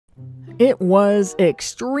It was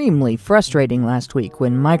extremely frustrating last week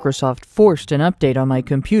when Microsoft forced an update on my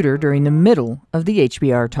computer during the middle of the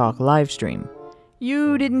HBR Talk livestream.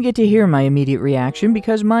 You didn't get to hear my immediate reaction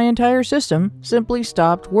because my entire system simply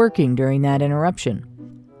stopped working during that interruption.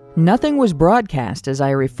 Nothing was broadcast as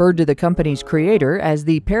I referred to the company's creator as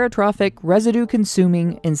the paratrophic,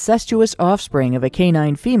 residue-consuming, incestuous offspring of a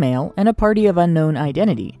canine female and a party of unknown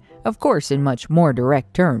identity, of course in much more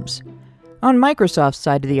direct terms. On Microsoft's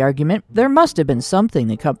side of the argument, there must have been something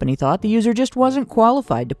the company thought the user just wasn't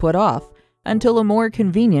qualified to put off until a more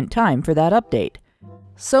convenient time for that update.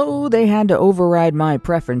 So they had to override my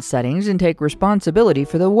preference settings and take responsibility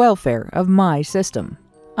for the welfare of my system.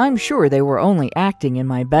 I'm sure they were only acting in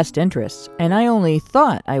my best interests, and I only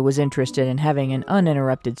thought I was interested in having an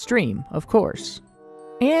uninterrupted stream, of course.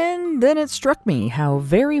 And then it struck me how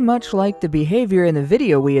very much like the behavior in the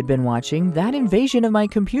video we had been watching, that invasion of my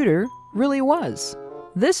computer really was.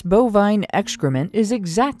 This bovine excrement is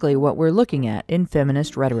exactly what we're looking at in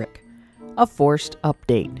feminist rhetoric. A forced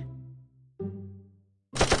update.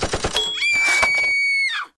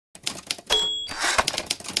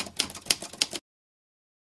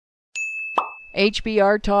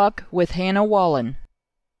 HBR Talk with Hannah Wallen.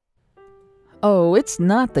 Oh, it's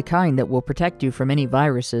not the kind that will protect you from any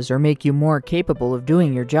viruses or make you more capable of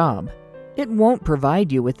doing your job. It won't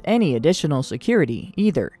provide you with any additional security,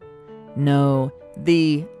 either. No,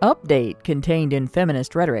 the update contained in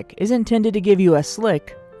feminist rhetoric is intended to give you a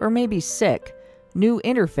slick, or maybe sick, new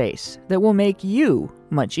interface that will make you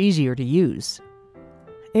much easier to use.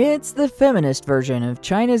 It's the feminist version of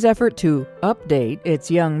China's effort to update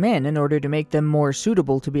its young men in order to make them more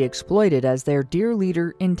suitable to be exploited as their dear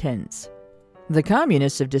leader intends. The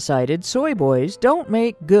communists have decided soy boys don't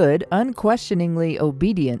make good, unquestioningly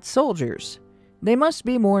obedient soldiers. They must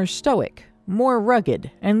be more stoic, more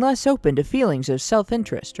rugged, and less open to feelings of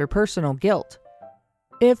self-interest or personal guilt.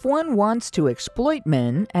 If one wants to exploit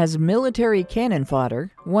men as military cannon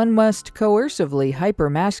fodder, one must coercively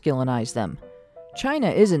hyper-masculinize them. China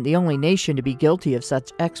isn't the only nation to be guilty of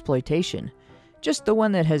such exploitation, just the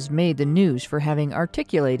one that has made the news for having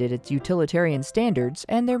articulated its utilitarian standards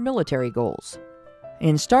and their military goals.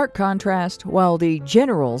 In stark contrast, while the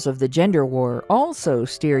generals of the gender war also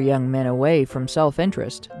steer young men away from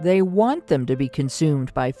self-interest, they want them to be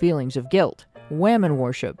consumed by feelings of guilt, women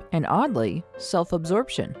worship, and oddly,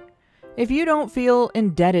 self-absorption. If you don't feel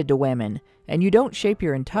indebted to women, and you don't shape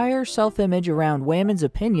your entire self-image around women's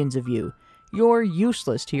opinions of you, you're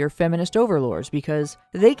useless to your feminist overlords because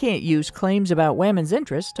they can't use claims about women's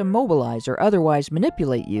interests to mobilize or otherwise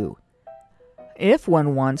manipulate you. If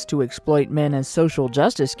one wants to exploit men as social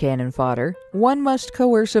justice cannon fodder, one must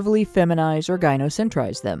coercively feminize or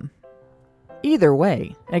gynocentrize them. Either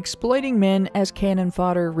way, exploiting men as cannon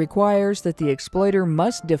fodder requires that the exploiter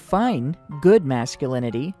must define good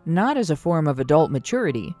masculinity not as a form of adult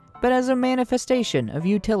maturity, but as a manifestation of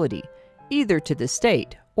utility, either to the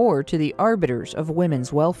state or to the arbiters of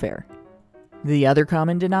women's welfare. The other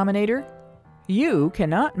common denominator? You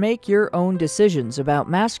cannot make your own decisions about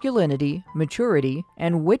masculinity, maturity,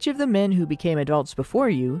 and which of the men who became adults before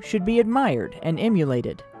you should be admired and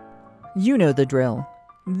emulated. You know the drill.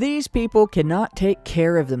 These people cannot take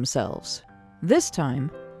care of themselves. This time,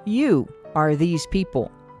 you are these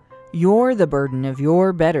people. You're the burden of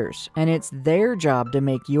your betters, and it's their job to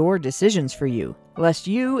make your decisions for you, lest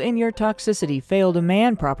you in your toxicity fail to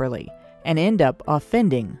man properly and end up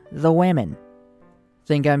offending the women.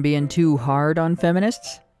 Think I'm being too hard on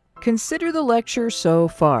feminists? Consider the lecture so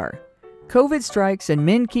far. COVID strikes and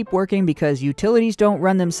men keep working because utilities don't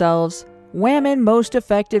run themselves. Women most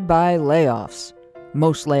affected by layoffs.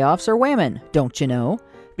 Most layoffs are women, don't you know?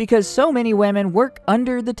 Because so many women work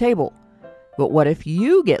under the table. But what if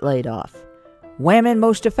you get laid off? Women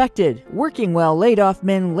most affected, working while laid-off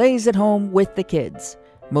men lays at home with the kids.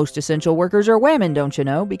 Most essential workers are women, don't you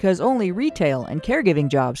know, because only retail and caregiving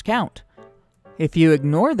jobs count. If you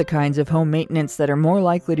ignore the kinds of home maintenance that are more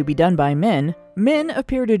likely to be done by men, men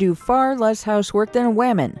appear to do far less housework than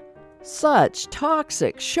women. Such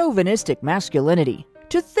toxic, chauvinistic masculinity.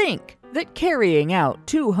 To think that carrying out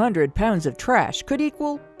 200 pounds of trash could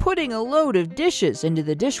equal putting a load of dishes into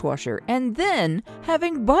the dishwasher and then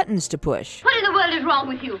having buttons to push. What in the world is wrong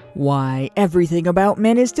with you? Why, everything about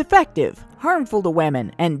men is defective, harmful to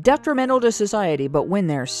women, and detrimental to society, but when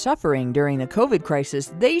they're suffering during the COVID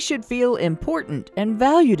crisis, they should feel important and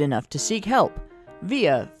valued enough to seek help.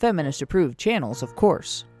 Via feminist-approved channels, of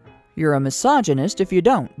course. You're a misogynist if you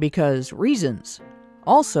don't, because reasons.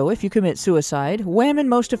 Also, if you commit suicide, women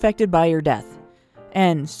most affected by your death.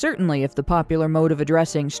 And certainly if the popular mode of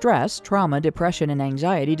addressing stress, trauma, depression, and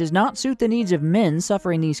anxiety does not suit the needs of men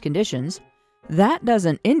suffering these conditions, that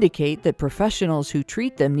doesn't indicate that professionals who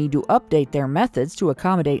treat them need to update their methods to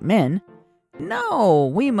accommodate men.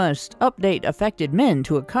 No, we must update affected men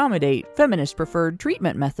to accommodate feminist-preferred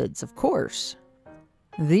treatment methods, of course.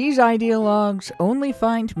 These ideologues only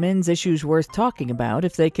find men's issues worth talking about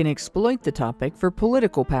if they can exploit the topic for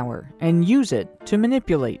political power and use it to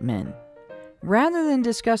manipulate men. Rather than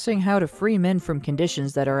discussing how to free men from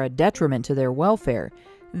conditions that are a detriment to their welfare,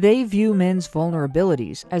 they view men's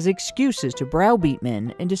vulnerabilities as excuses to browbeat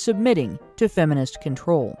men into submitting to feminist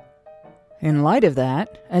control. In light of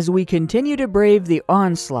that, as we continue to brave the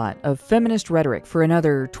onslaught of feminist rhetoric for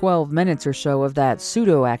another 12 minutes or so of that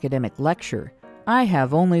pseudo-academic lecture, I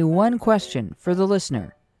have only one question for the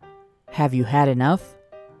listener. Have you had enough?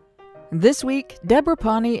 This week, Deborah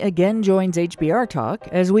Pawnee again joins HBR Talk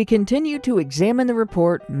as we continue to examine the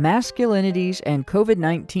report Masculinities and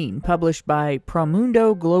COVID-19 published by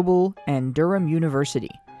Promundo Global and Durham University.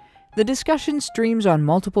 The discussion streams on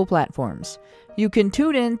multiple platforms. You can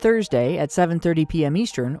tune in Thursday at 7:30 p.m.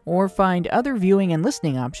 Eastern or find other viewing and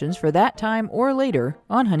listening options for that time or later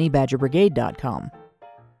on HoneyBadgerBrigade.com.